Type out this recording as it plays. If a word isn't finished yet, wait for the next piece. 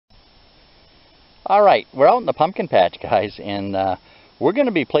Alright, we're out in the pumpkin patch, guys, and we're going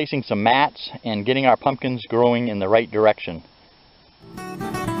to be placing some mats and getting our pumpkins growing in the right direction.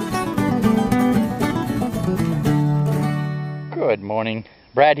 Good morning.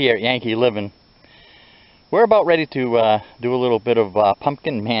 Brad here at Yankee Liv'n. We're about ready to do a little bit of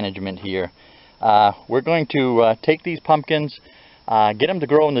pumpkin management here. We're going to take these pumpkins, get them to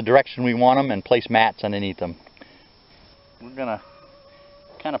grow in the direction we want them, and place mats underneath them. We're going to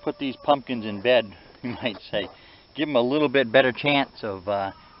kind of put these pumpkins in bed, you might say. Give them a little bit better chance of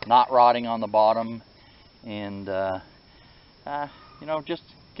not rotting on the bottom, and you know, just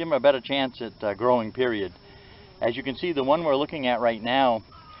give them a better chance at growing, period. As you can see, the one we're looking at right now,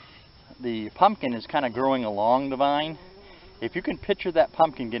 the pumpkin is kind of growing along the vine. If you can picture that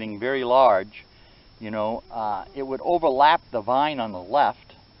pumpkin getting very large, you know, it would overlap the vine on the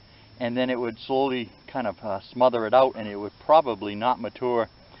left, and then it would slowly kind of smother it out, and it would probably not mature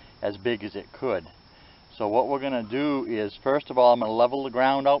as big as it could. So what we're going to do is, first of all, I'm going to level the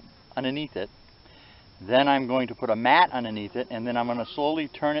ground out underneath it. Then I'm going to put a mat underneath it, and then I'm going to slowly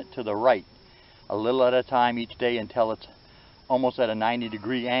turn it to the right, a little at a time each day, until it's almost at a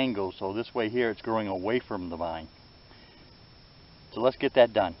 90-degree angle. So this way here it's growing away from the vine. So let's get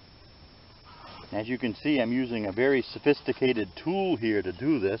that done. As you can see, I'm using a very sophisticated tool here to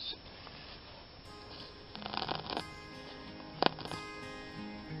do this.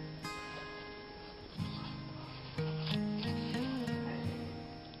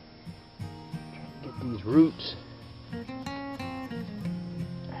 Get these roots.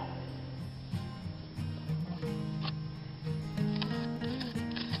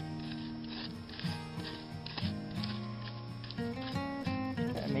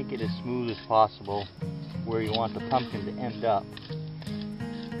 Make it as smooth as possible where you want the pumpkin to end up.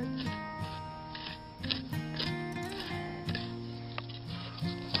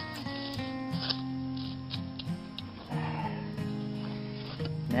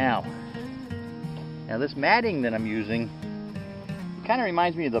 Now this matting that I'm using kind of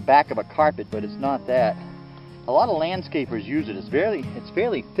reminds me of the back of a carpet, but it's not that. A lot of landscapers use it. It's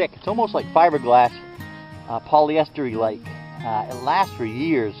fairly thick. It's almost like fiberglass, polyester-y like. It lasts for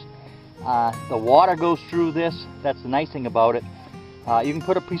years. The water goes through this. That's the nice thing about it. You can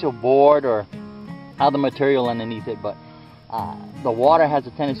put a piece of board or other material underneath it, but the water has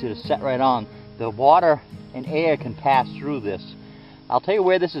a tendency to set right on. The water and air can pass through this. I'll tell you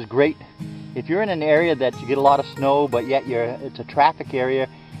where this is great. If you're in an area that you get a lot of snow, but yet it's a traffic area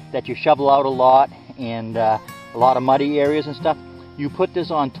that you shovel out a lot, and a lot of muddy areas and stuff, you put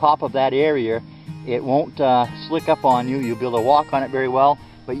this on top of that area. It won't slick up on you. You'll be able to walk on it very well,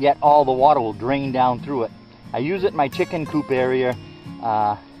 but yet all the water will drain down through it. I use it in my chicken coop area.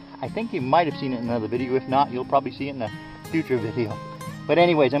 I think you might have seen it in another video. If not, you'll probably see it in a future video. But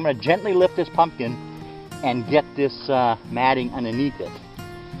anyways, I'm going to gently lift this pumpkin and get this matting underneath it.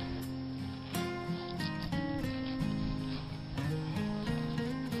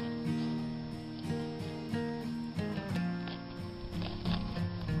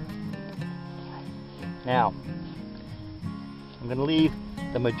 Now, I'm going to leave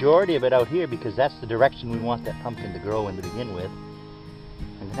the majority of it out here because that's the direction we want that pumpkin to grow in to begin with.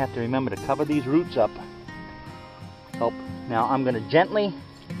 I'm going to have to remember to cover these roots up. Oh, now I'm going to gently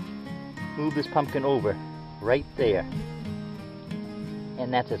move this pumpkin over right there.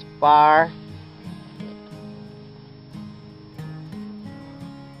 And that's as far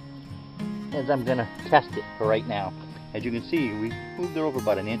as I'm going to test it for right now. As you can see, we moved it over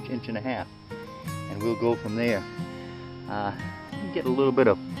about an inch, inch and a half. And we'll go from there. Get a little bit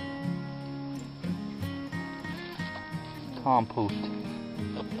of compost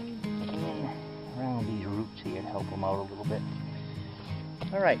around these roots here to help them out a little bit.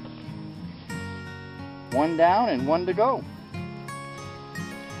 Alright, one down and one to go.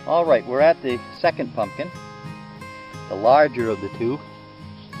 Alright, we're at the second pumpkin, the larger of the two.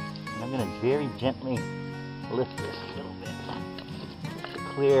 And I'm going to very gently lift this a little bit to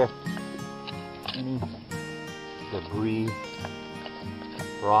clear any debris,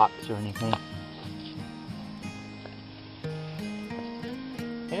 rocks or anything.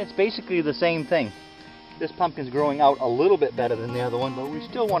 And it's basically the same thing. This pumpkin's growing out a little bit better than the other one, but we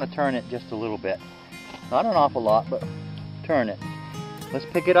still want to turn it just a little bit. Not an awful lot, but turn it. Let's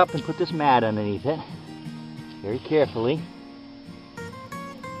pick it up and put this mat underneath it very carefully.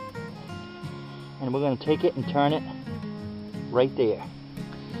 And we're going to take it and turn it right there.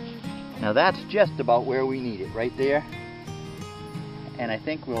 Now that's just about where we need it, right there. And I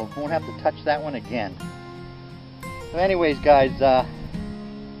think we won't have to touch that one again. So anyways, guys,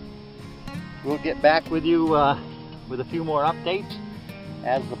 we'll get back with you with a few more updates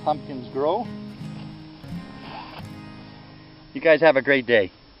as the pumpkins grow. You guys have a great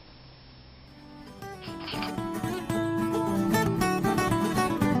day.